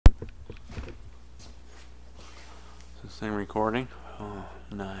Thing recording? Oh,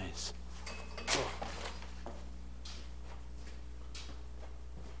 nice.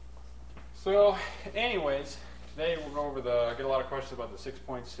 So, anyways, today we'll go over I get a lot of questions about the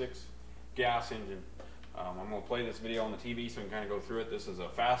 6.6 gas engine. I'm going to play this video on the TV so we can kind of go through it. This is a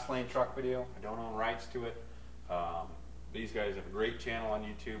fast lane truck video. I don't own rights to it. These guys have a great channel on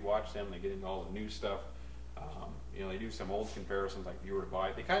YouTube. Watch them. They get into all the new stuff. You know, they do some old comparisons like viewer to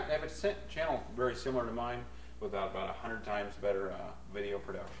buy. They kind of have a channel very similar to mine, with about 100 times better video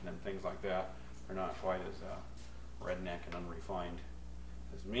production and things like that. They're not quite as redneck and unrefined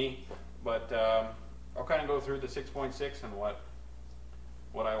as me, but I'll kind of go through the 6.6 and what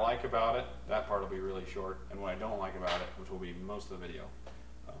I like about it. That part will be really short, and what I don't like about it, which will be most of the video.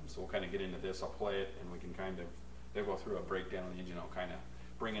 So we'll kind of get into this. I'll play it, and we can kind of, they'll go through a breakdown of the engine. I'll kind of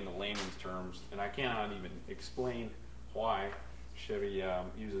bring in the layman's terms, and I cannot even explain why Chevy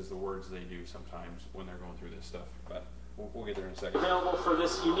uses the words they do sometimes when they're going through this stuff, but we'll get there in a second. Available for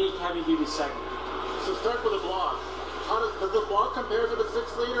this unique heavy-duty segment. So start with a block. Does the block compare to the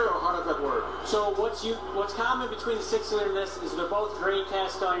 6-liter, or how does that work? So what's common between the 6-liter and this is they're both gray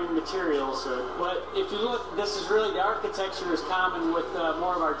cast iron materials. But if you look, this is really, the architecture is common with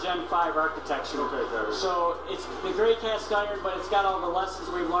more of our Gen 5 architecture. Okay, got it. So it's the gray cast iron, but it's got all the lessons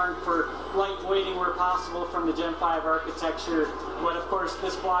we've learned for light weighting where possible from the Gen 5 architecture. But of course,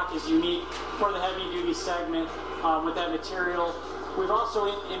 this block is unique for the heavy-duty segment with that material. We've also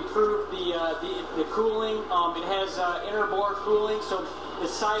improved the cooling. It has inner bore cooling, so the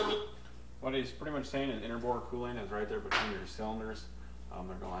Siamese. What he's pretty much saying is inner bore cooling is right there between your cylinders.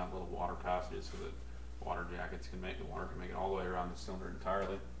 They're going to have little water passages so that water jackets can make it all the way around the cylinder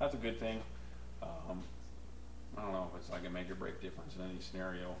entirely. That's a good thing. I don't know if it's like a make or break difference in any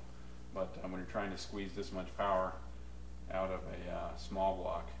scenario, but when you're trying to squeeze this much power out of a small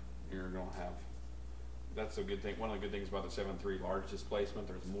block, you're going to have. That's a good thing. One of the good things about the 7.3 large displacement,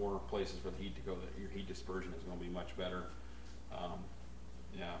 there's more places for the heat to go. That your heat dispersion is going to be much better.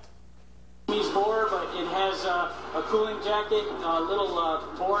 Yeah. Bore, but it has a cooling jacket, little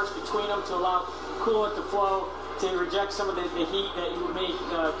bores between them to allow coolant to flow to reject some of the heat that you may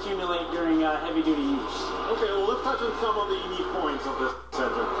accumulate during heavy-duty use. Okay, well let's touch on some of the unique points of this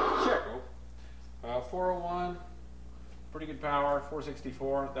engine. Sure. 401. Pretty good power,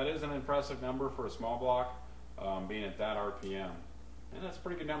 464. That is an impressive number for a small block, being at that RPM, and that's a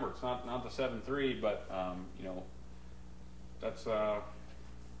pretty good number. It's not the 7.3, but you know, that's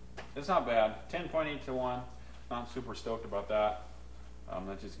it's not bad. 10.8 to 1. Not super stoked about that.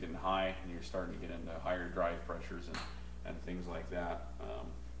 That's just getting high, and you're starting to get into higher drive pressures and things like that.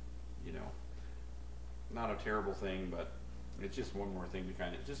 You know, not a terrible thing, but it's just one more thing to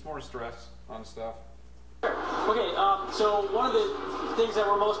kind of just more stress on stuff. Okay, so one of the things that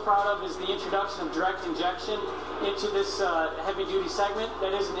we're most proud of is the introduction of direct injection into this heavy-duty segment.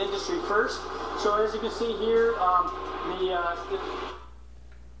 That is an industry first. So as you can see here,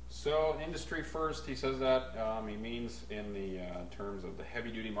 So industry first, he says that. He means in the terms of the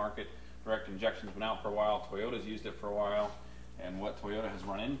heavy-duty market. Direct injection's been out for a while. Toyota's used it for a while, and what Toyota has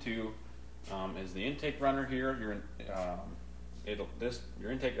run into is the intake runner here. Your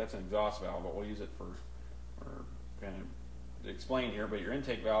intake, that's an exhaust valve, but we'll use it for kind of explain here, but your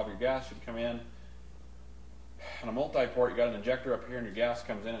intake valve, your gas should come in on a multi-port. You got an injector up here and your gas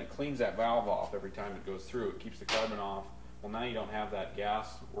comes in and it cleans that valve off every time it goes through. It keeps the carbon off. Well, now you don't have that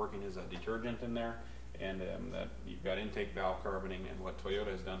gas working as a detergent in there, and that you've got intake valve carboning, and what Toyota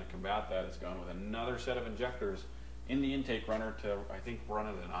has done to combat that is gone with another set of injectors in the intake runner to, I think, run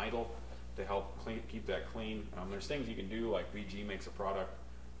it in idle to help keep that clean. There's things you can do, like VG makes a product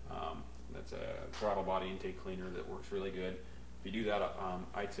that's a throttle body intake cleaner that works really good. If you do that,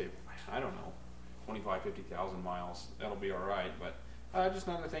 I'd say, I don't know, 25, 50,000 miles, that'll be all right. But just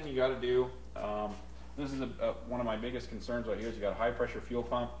another thing you got to do. This is one of my biggest concerns right here is you got a high pressure fuel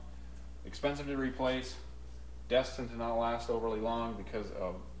pump, expensive to replace, destined to not last overly long because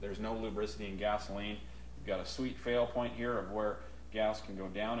there's no lubricity in gasoline. You've got a sweet fail point here of where gas can go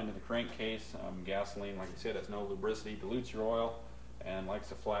down into the crankcase. Gasoline, like I said, has no lubricity, dilutes your oil, and likes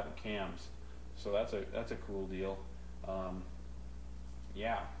to flatten cams. So that's a cool deal.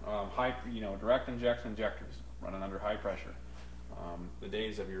 Yeah, direct injection injectors running under high pressure. The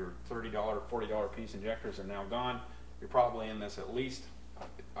days of your $30, $40 piece injectors are now gone. You're probably in this at least.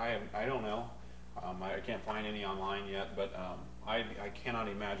 I don't know. I can't find any online yet, but I cannot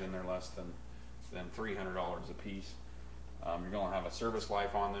imagine they're less than $300 a piece. You're going to have a service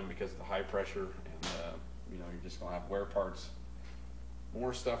life on them because of the high pressure, and you're just going to have wear parts.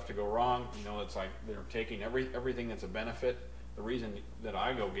 More stuff to go wrong. It's like they're taking everything that's a benefit. The reason that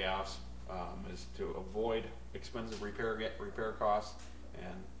I go gas is to avoid expensive repair costs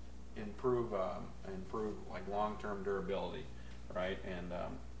and improve like long-term durability, right? And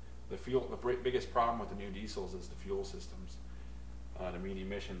the biggest problem with the new diesels is the fuel systems to meet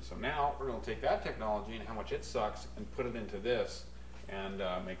emissions. So now we're going to take that technology and how much it sucks and put it into this and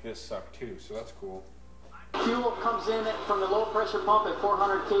make this suck too. So that's cool. Fuel comes in from the low pressure pump at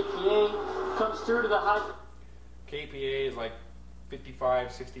 400 kPa, comes through to the high. kPa is like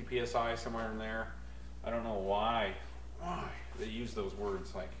 55, 60 psi, somewhere in there. I don't know why they use those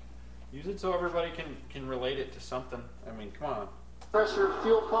words. Like, use it so everybody can relate it to something. I mean, come on. Pressure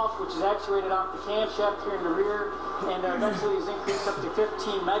fuel pump, which is actuated off the camshaft here in the rear, and eventually is increased up to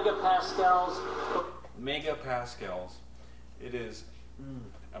 15 megapascals. Megapascals. It is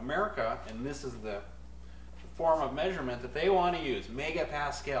America, and this is the form of measurement that they want to use.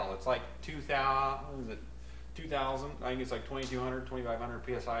 Megapascal. It's like 2,000. Is it 2,000? I think it's like 2,200,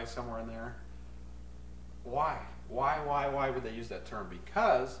 2,500 psi, somewhere in there. Why? Why would they use that term?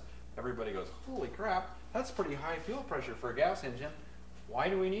 Because everybody goes, holy crap, that's pretty high fuel pressure for a gas engine. Why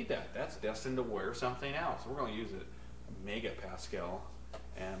do we need that? That's destined to wear something out. So we're going to use it, megapascal,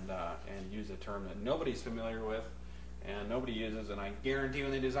 and use a term that nobody's familiar with and nobody uses. And I guarantee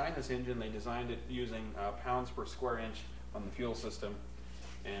when they designed this engine, they designed it using pounds per square inch on the fuel system.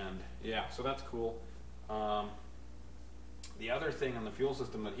 And yeah, so that's cool. The other thing on the fuel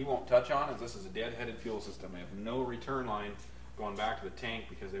system that he won't touch on is this is a dead-headed fuel system. They have no return line going back to the tank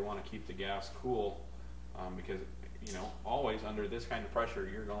because they want to keep the gas cool. Because you know, always under this kind of pressure,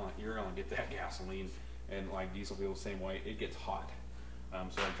 you're going to get that gasoline, and like diesel fuel the same way, it gets hot.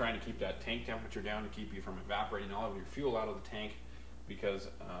 So I'm trying to keep that tank temperature down to keep you from evaporating all of your fuel out of the tank, because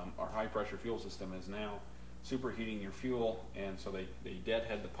our high-pressure fuel system is now superheating your fuel, and so they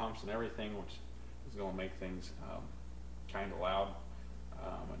deadhead the pumps and everything, which is going to make things kind of loud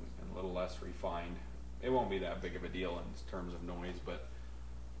and a little less refined. It won't be that big of a deal in terms of noise, but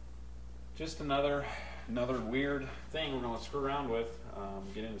just another weird thing we're going to screw around with,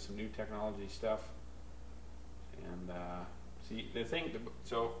 get into some new technology stuff, and see the thing.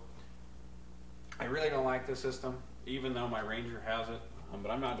 So I really don't like this system, even though my Ranger has it,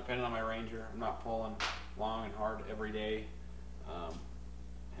 but I'm not dependent on my Ranger. I'm not pulling long and hard every day.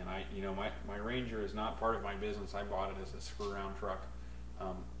 And my Ranger is not part of my business. I bought it as a screw-around truck.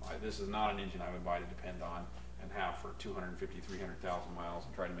 This is not an engine I would buy to depend on and have for 250, 300,000 miles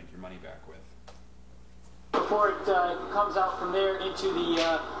and try to make your money back with. Before it comes out from there into the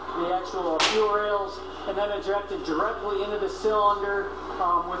actual fuel rails, and then ejected directly into the cylinder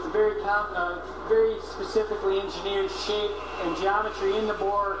with a very specifically engineered shape and geometry in the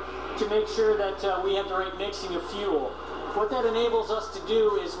bore to make sure that we have the right mixing of fuel. What that enables us to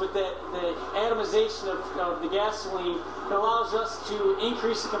do is, with the atomization of the gasoline, it allows us to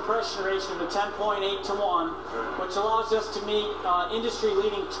increase the compression ratio to 10.8 to 1, which allows us to meet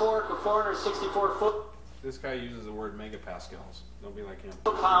industry-leading torque of 464 foot. This guy uses the word megapascals. Don't be like him.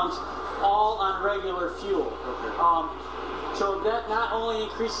 Pounds, all on regular fuel. So that not only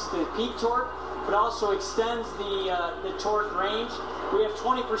increases the peak torque, but also extends the torque range. We have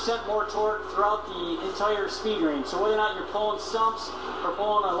 20% more torque throughout the entire speed range. So whether or not you're pulling stumps or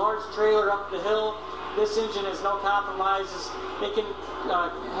pulling a large trailer up the hill, this engine has no compromises. It can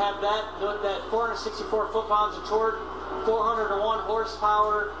have that 464 foot-pounds of torque, 401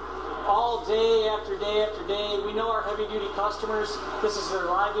 horsepower, all day after day after day. We know our heavy-duty customers, this is their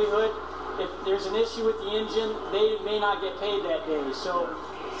livelihood. If there's an issue with the engine, they may not get paid that day. So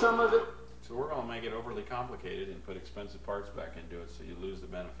some of it. So we're going to make it overly complicated and put expensive parts back into it, so you lose the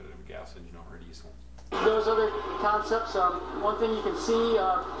benefit of a gas engine over a diesel. Those other concepts, one thing you can see,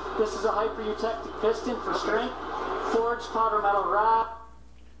 this is a hyper-eutectic piston for strength, forged powder metal rod.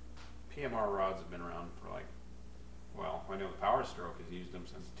 PMR rods have been around for like, well, I know the Power Stroke has used them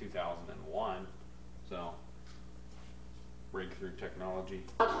since 2001, so breakthrough technology.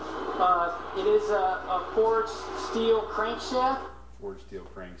 It is a forged steel crankshaft. Forged steel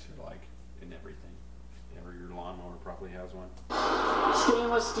cranks are like in everything. Your lawnmower probably has one.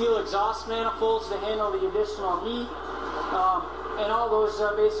 Stainless steel exhaust manifolds to handle the additional heat, and all those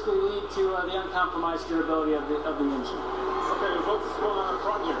basically lead to the uncompromised durability of the engine. Okay, what's going on up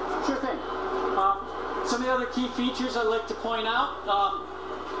front here? Sure thing. Some of the other key features I'd like to point out,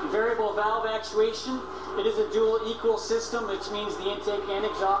 variable valve actuation. It is a dual equal system, which means the intake and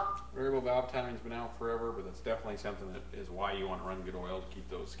exhaust. Variable valve timing's been out forever, but it's definitely something that is why you want to run good oil to keep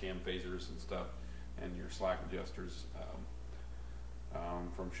those cam phasers and stuff and your slack adjusters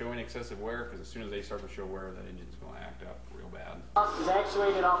from showing excessive wear, because as soon as they start to show wear, that engine's going to act up real bad. Is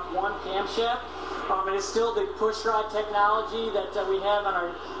actuated off one camshaft. It is still the push rod technology that we have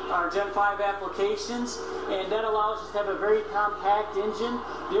on our Gen 5 applications, and that allows us to have a very compact engine.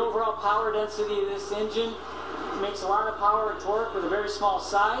 The overall power density of this engine makes a lot of power and torque with a very small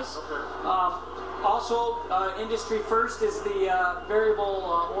size. Also, industry first is the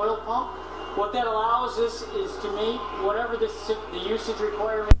variable oil pump. What that allows us is to meet whatever the usage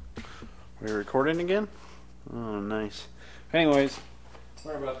requirement. Are we recording again? Oh, nice. Anyways,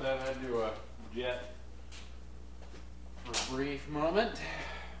 sorry about that. I had to jet for a brief moment.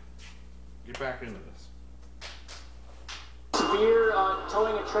 Get back into this. Severe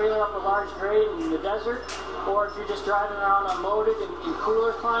towing a trailer up a large grade in the desert, or if you're just driving around unloaded in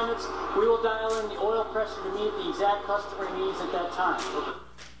cooler climates, we will dial in the oil pressure to meet the exact customer needs at that time.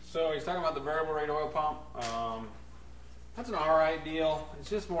 So he's talking about the variable rate oil pump. That's an alright deal. It's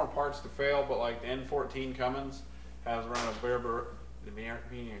just more parts to fail, but like the N14 Cummins has run a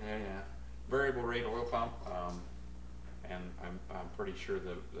variable rate oil pump, and I'm pretty sure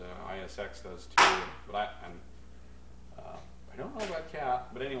the ISX does too. But I don't know about Cat.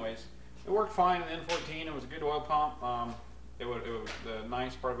 But anyways, it worked fine in the N14. It was a good oil pump. The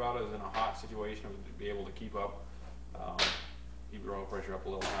nice part about it is in a hot situation, it would be able to keep up. Keep your oil pressure up a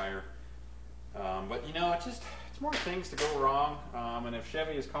little higher. But you know, it's more things to go wrong. And if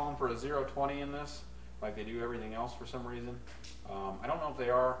Chevy is calling for a 020 in this, like they do everything else for some reason, I don't know if they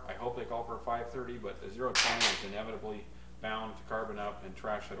are. I hope they call for a 530, but a 020 is inevitably bound to carbon up and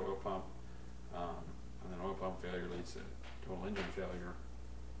trash that oil pump. And then oil pump failure leads to total engine failure.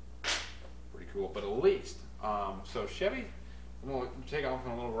 Pretty cool, but at least. So Chevy, I'm going to take off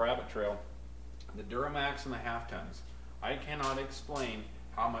on a little rabbit trail. The Duramax and the half tons. I cannot explain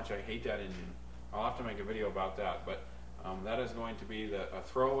how much I hate that engine. I'll have to make a video about that, but that is going to be a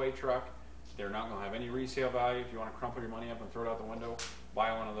throwaway truck. They're not going to have any resale value. If you want to crumple your money up and throw it out the window,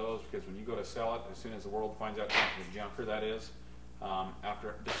 buy one of those, because when you go to sell it, as soon as the world finds out how much of a junker that is,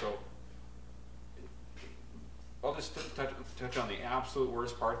 so I'll just touch on the absolute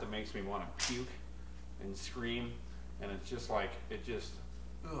worst part that makes me want to puke and scream, and it's just like,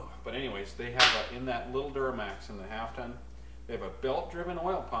 ugh. But anyways, they have in that little Duramax in the half ton, they have a belt-driven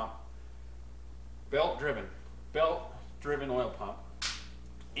oil pump, belt-driven oil pump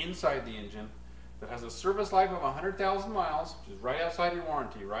inside the engine that has a service life of 100,000 miles, which is right outside your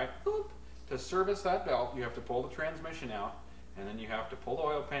warranty, right? Boop. To service that belt, you have to pull the transmission out, and then you have to pull the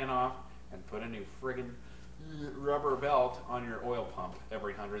oil pan off and put a new friggin' rubber belt on your oil pump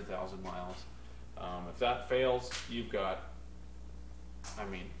every 100,000 miles. If that fails, you've got, I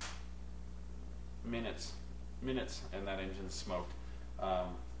mean, minutes, and that engine's smoked.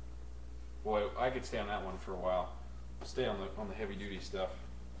 Boy, I could stay on that one for a while. I'll stay on the heavy duty stuff.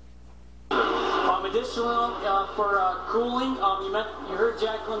 Additional for cooling, you heard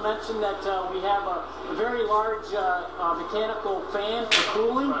Jacqueline mention that we have a very large mechanical fan for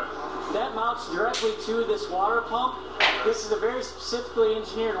cooling. That mounts directly to this water pump. This is a very specifically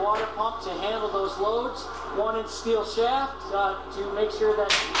engineered water pump to handle those loads. 1-inch steel shaft to make sure that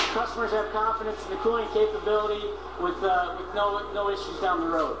customers have confidence in the cooling capability with no issues down the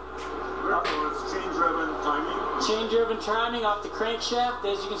road. It's chain-driven timing? Chain-driven timing off the crankshaft,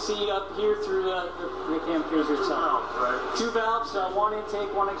 as you can see up here through the cam cruiser itself. 2 valves, right? 2 valves, 1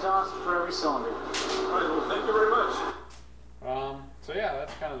 intake, 1 exhaust for every cylinder. All right, well, thank you very much. So yeah,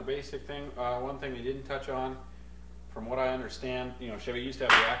 that's kind of the basic thing. One thing they didn't touch on, from what I understand, you know, Chevy used to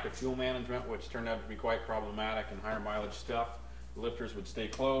have the active fuel management, which turned out to be quite problematic in higher mileage stuff. The lifters would stay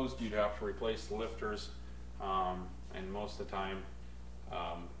closed. You'd have to replace the lifters, and most of the time,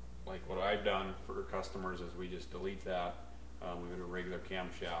 like what I've done for customers is we just delete that. We go to a regular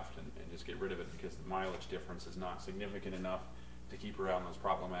camshaft and just get rid of it, because the mileage difference is not significant enough to keep around those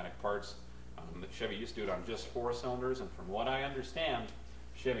problematic parts. Chevy used to do it on just 4 cylinders, and from what I understand,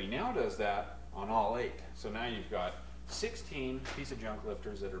 Chevy now does that on all 8. So now you've got 16 piece of junk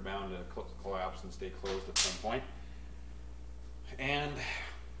lifters that are bound to collapse and stay closed at some point. And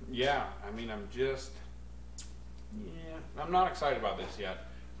yeah, I mean, I'm not excited about this yet.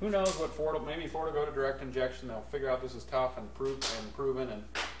 Who knows what maybe Ford will go to direct injection. They'll figure out this is tough and proven and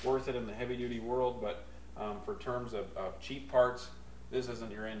worth it in the heavy duty world. But for terms of cheap parts, this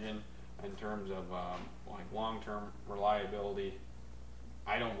isn't your engine. In terms of like long-term reliability,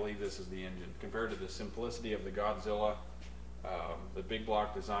 I don't believe this is the engine. Compared to the simplicity of the Godzilla, the big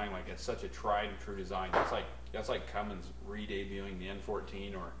block design, like it's such a tried and true design. That's like Cummins re-debuting the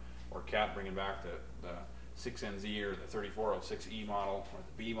N14, or Cat bringing back the 6NZ or the 3406E model or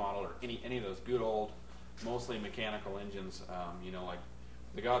the B model or any of those good old mostly mechanical engines. You know, like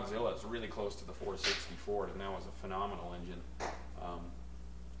the Godzilla is really close to the 460 Ford, and that was a phenomenal engine.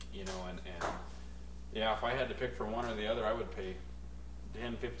 You know, and yeah, if I had to pick for one or the other, I would pay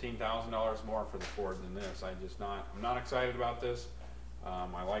 $10,000–$15,000 more for the Ford than this. I'm not excited about this.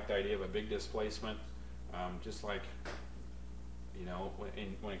 I like the idea of a big displacement. Just like, you know,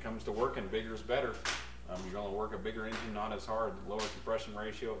 when it comes to working, bigger is better. You're going to work a bigger engine, not as hard. The lower compression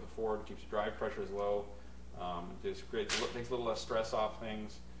ratio of the Ford keeps drive pressures low. Just takes a little less stress off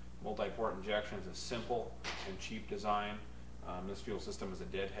things. Multi-port injection is a simple and cheap design. This fuel system is a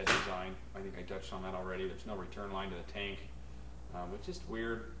deadhead design. I think I touched on that already. There's no return line to the tank, which is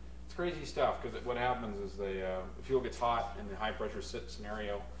weird. It's crazy stuff, because what happens is the fuel gets hot in the high pressure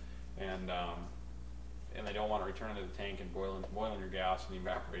scenario, and they don't want to return it to the tank and boiling your gas and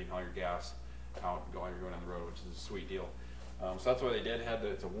evaporating all your gas out while you're going down the road, which is a sweet deal. So that's why they deadhead.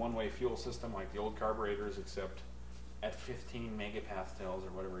 It's a one-way fuel system like the old carburetors, except at 15 megapascals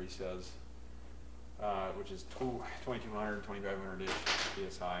or whatever he says, which is 2200,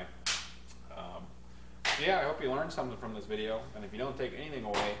 2500-ish psi. So yeah, I hope you learned something from this video, and if you don't take anything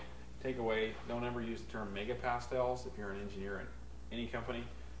away, don't ever use the term megapascals if you're an engineer at any company.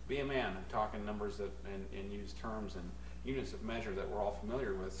 Be a man and talk in numbers and use terms and units of measure that we're all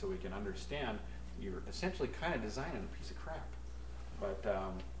familiar with, so we can understand you're essentially kind of designing a piece of crap. But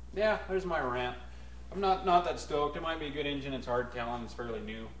yeah, there's my rant. I'm not that stoked. It might be a good engine. It's hard telling. It's fairly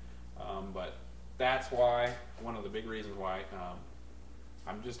new, but that's why, one of the big reasons why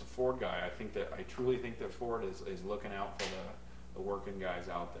I'm just a Ford guy. I truly think that Ford is looking out for the working guys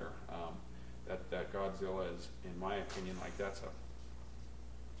out there. That Godzilla is, in my opinion, like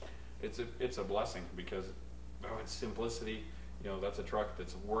it's a blessing, because of its simplicity. You know, that's a truck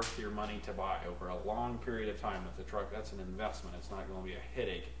that's worth your money to buy over a long period of time. That's an investment. It's not going to be a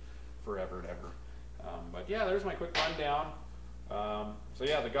headache forever and ever. But yeah, there's my quick rundown. So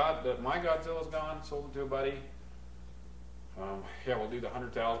yeah, my Godzilla's gone. Sold it to a buddy. Yeah, we'll do the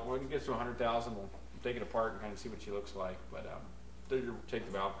 100,000. When it gets to 100,000, we'll take it apart and kind of see what she looks like. But take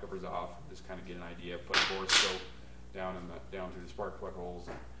the valve covers off, and just kind of get an idea. Put a bore scope down through the spark plug holes,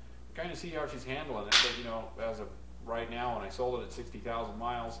 and kind of see how she's handling it. But you know, as of right now, when I sold it at 60,000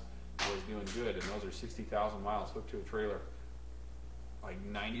 miles, I was doing good, and those are 60,000 miles hooked to a trailer, like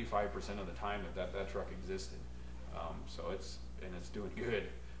 95% of the time that truck existed. So it's doing good.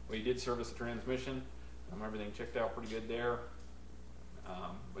 We did service the transmission. Everything checked out pretty good there.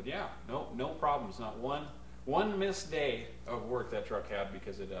 But yeah, no problems. Not one missed day of work that truck had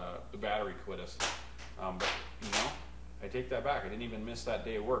because the battery quit us. But you know, I take that back. I didn't even miss that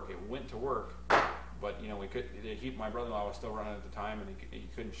day of work. It went to work, but you know, my brother-in-law was still running at the time, and he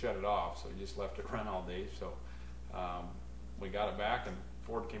couldn't shut it off, so he just left it run all day. So we got it back, and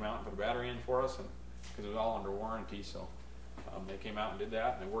Ford came out and put a battery in for us, and because it was all under warranty, so they came out and did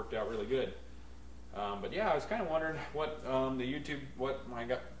that, and it worked out really good. But yeah, I was kind of wondering what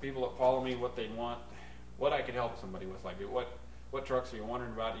people that follow me, what they'd want, what I could help somebody with. Like, what trucks are you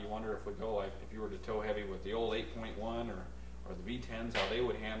wondering about? Do you wonder if we go, like, if you were to tow heavy with the old 8.1 or the V10s, how they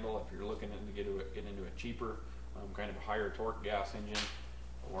would handle if you're looking to get into a cheaper, kind of a higher torque gas engine,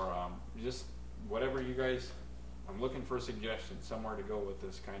 or just whatever you guys. I'm looking for suggestions, somewhere to go with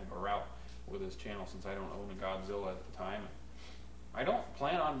this kind of a route with this channel, since I don't own a Godzilla at the time. I don't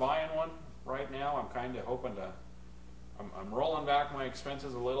plan on buying one right now. I'm kind of hoping to. I'm rolling back my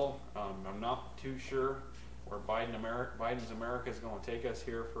expenses a little. I'm not too sure where Biden's America is going to take us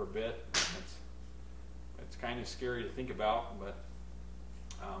here for a bit. It's kind of scary to think about, but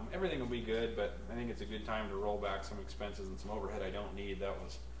everything will be good. But I think it's a good time to roll back some expenses and some overhead I don't need. That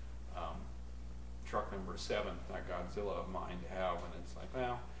was truck number 7, that Godzilla of mine to have, and it's like,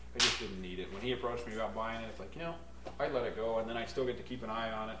 well, I just didn't need it. When he approached me about buying it, it's like, you know, I let it go, and then I still get to keep an eye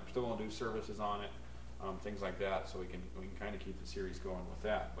on it. I'm still going to do services on it, things like that, so we can kind of keep the series going with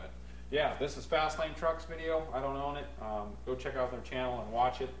that. But yeah, this is Fast Lane Trucks video. I don't own it. Go check out their channel and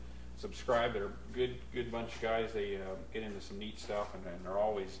watch it. Subscribe. They're a good bunch of guys. They get into some neat stuff, and they're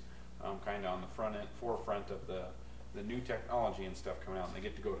always kind of on the forefront of the new technology and stuff coming out, and they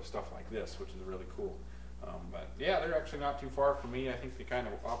get to go to stuff like this, which is really cool. But yeah, they're actually not too far from me. I think they kind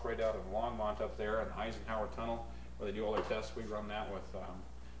of operate out of Longmont up there in the Eisenhower Tunnel, where they do all their tests. We run that with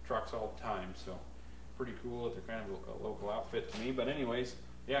trucks all the time, so pretty cool. They're kind of a local outfit to me. But anyways,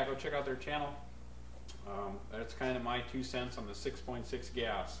 yeah, go check out their channel. That's kind of my 2 cents on the 6.6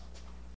 gas.